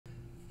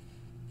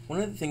One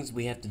of the things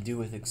we have to do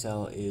with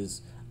Excel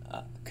is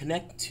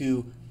connect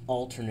to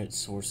alternate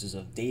sources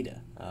of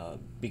data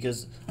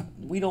because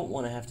we don't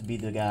want to have to be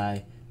the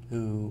guy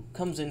who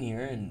comes in here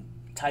and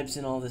types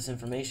in all this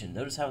information.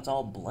 Notice how it's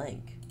all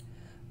blank.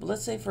 But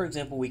let's say, for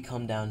example, we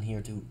come down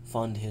here to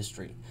fund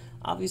history.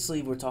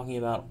 Obviously, we're talking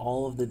about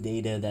all of the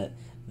data that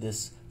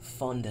this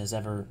fund has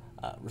ever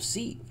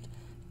received.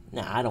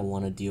 Now, I don't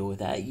want to deal with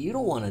that. You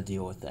don't want to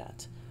deal with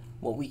that.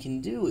 What we can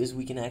do is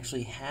we can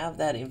actually have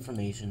that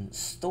information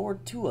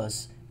stored to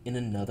us in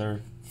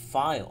another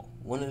file.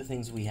 One of the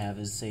things we have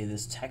is, say,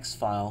 this text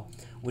file,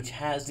 which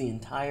has the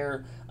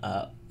entire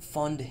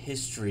fund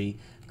history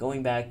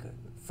going back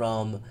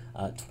from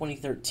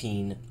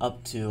 2013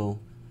 up to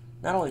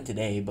not only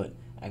today, but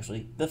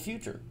actually the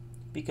future,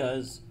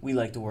 because we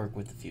like to work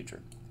with the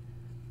future.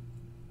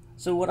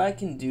 So what I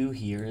can do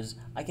here is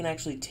I can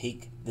actually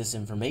take this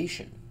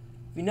information.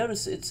 If you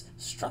notice, it's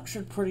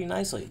structured pretty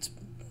nicely. It's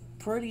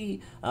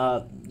pretty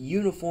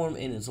uniform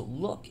in its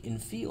look and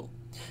feel.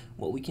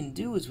 What we can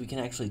do is we can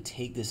actually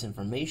take this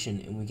information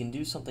and we can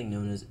do something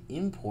known as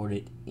import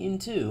it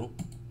into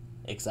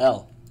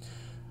Excel.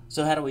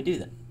 So how do we do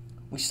that?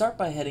 We start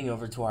by heading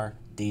over to our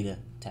Data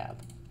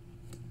tab.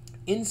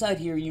 Inside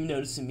here, you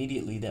notice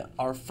immediately that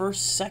our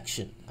first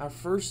section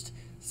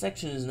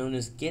is known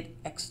as Get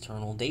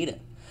External Data.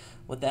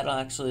 What that'll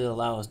actually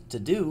allow us to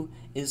do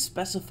is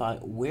specify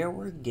where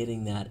we're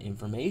getting that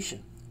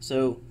information.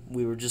 So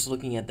we were just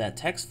looking at that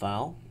text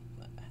file.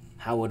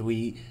 How would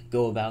we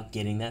go about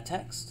getting that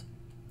text?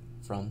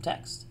 From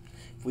text.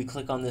 If we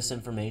click on this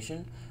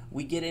information,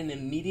 we get an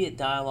immediate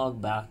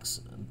dialog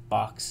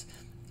box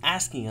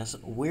asking us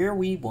where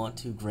we want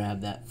to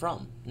grab that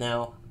from.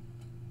 Now,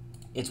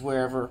 it's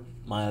wherever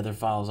my other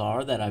files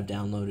are that I've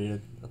downloaded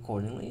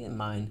accordingly, and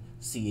mine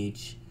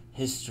CH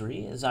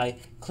history. As I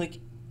click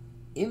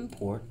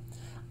import,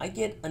 I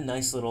get a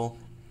nice little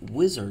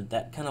wizard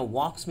that kind of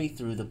walks me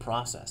through the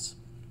process.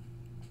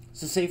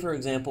 So say, for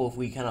example, if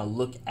we kind of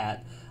look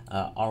at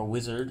our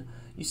wizard,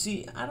 you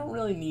see I don't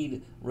really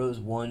need rows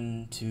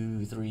 1,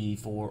 2, 3,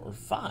 4, or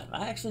 5.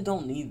 I actually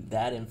don't need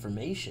that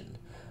information.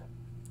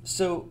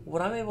 So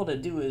what I'm able to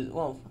do is,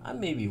 well, I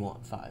maybe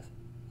want 5.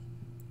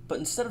 But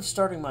instead of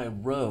starting my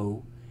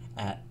row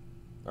at,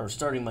 or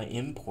starting my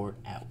import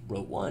at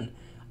row 1,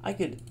 I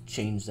could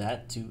change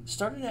that to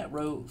start it at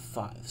row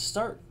 5.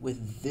 Start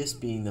with this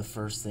being the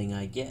first thing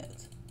I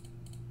get.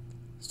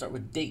 Start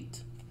with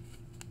date.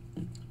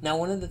 Now,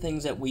 one of the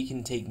things that we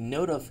can take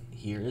note of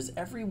here is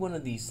every one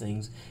of these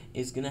things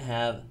is going to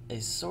have a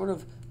sort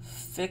of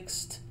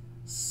fixed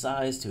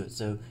size to it.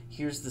 So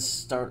here's the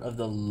start of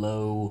the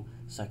low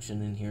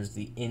section, and here's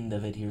the end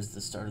of it, here's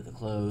the start of the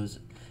close,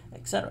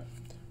 etc.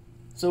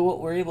 So what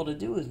we're able to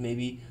do is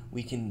maybe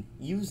we can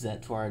use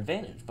that to our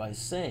advantage by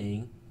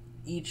saying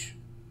each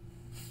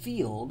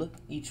field,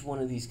 each one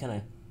of these kind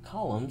of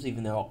columns,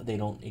 even though they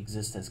don't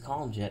exist as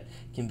columns yet,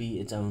 can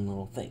be its own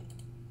little thing.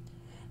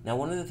 Now,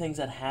 one of the things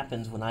that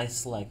happens when I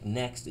select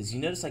next is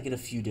you notice I get a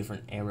few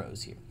different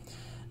arrows here.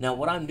 Now,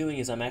 what I'm doing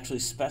is I'm actually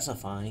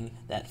specifying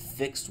that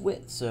fixed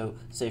width. So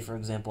say, for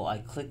example, I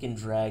click and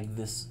drag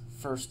this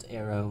first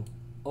arrow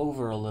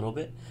over a little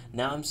bit.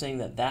 Now I'm saying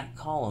that that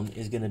column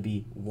is going to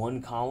be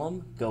one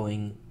column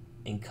going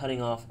and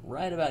cutting off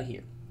right about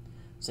here.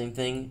 Same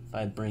thing if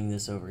I bring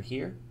this over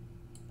here.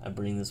 I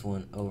bring this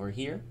one over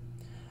here.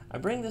 I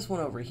bring this one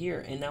over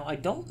here, and now I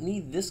don't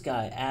need this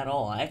guy at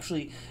all. I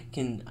actually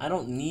can, I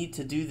don't need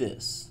to do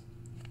this.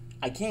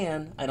 I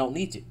don't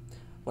need to.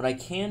 What I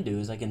can do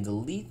is I can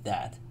delete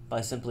that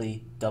by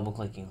simply double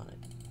clicking on it.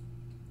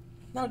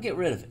 That'll get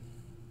rid of it.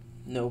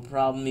 No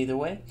problem either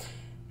way.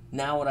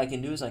 Now what I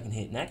can do is I can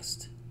hit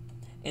next,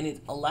 and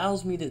it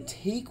allows me to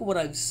take what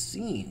I've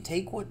seen,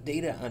 take what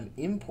data I'm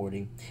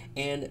importing,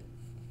 and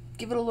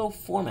give it a little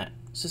format.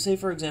 So say,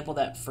 for example,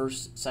 that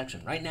first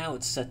section. Right now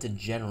it's set to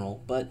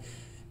general, but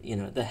you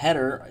know, the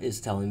header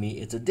is telling me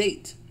it's a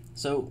date.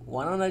 So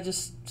why don't I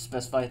just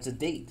specify it's a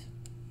date?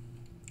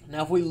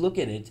 Now if we look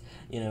at it,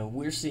 you know,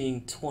 we're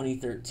seeing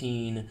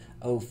 2013-04-01,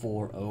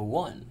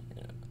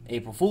 you know,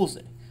 April Fool's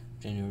Day.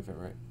 January,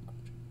 February, March.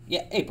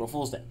 Yeah, April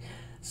Fool's Day.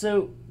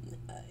 So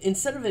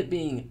instead of it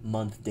being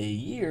month, day,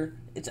 year,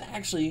 it's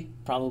actually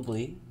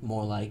probably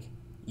more like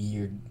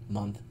year,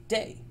 month,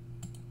 day.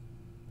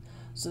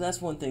 So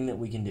that's one thing that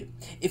we can do.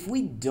 If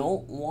we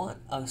don't want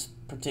a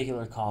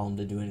particular column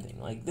to do anything,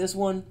 like this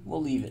one,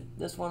 we'll leave it.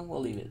 This one, we'll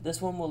leave it. This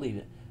one, we'll leave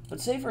it.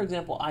 But say, for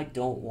example, I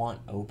don't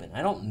want open.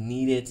 I don't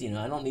need it. You know,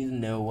 I don't need to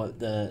know what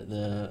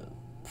the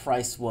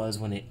price was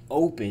when it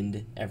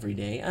opened every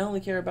day. I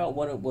only care about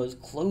what it was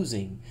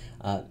closing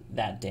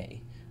that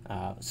day.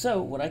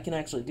 So what I can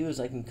actually do is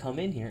I can come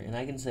in here and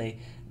I can say,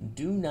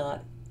 do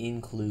not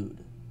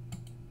include.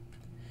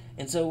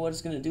 And so what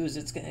it's going to do is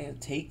it's going to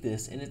take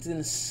this and it's going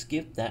to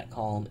skip that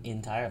column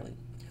entirely.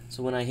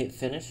 So when I hit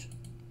finish,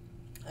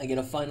 I get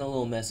a final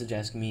little message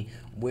asking me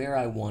where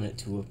I want it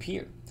to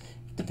appear.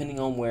 Depending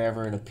on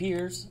wherever it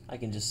appears, I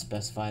can just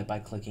specify it by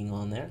clicking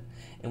on there.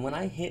 And when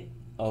I hit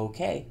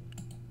OK,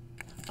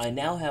 I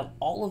now have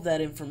all of that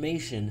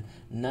information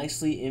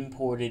nicely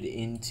imported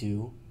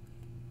into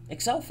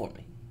Excel for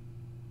me.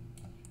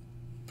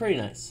 Pretty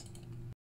nice.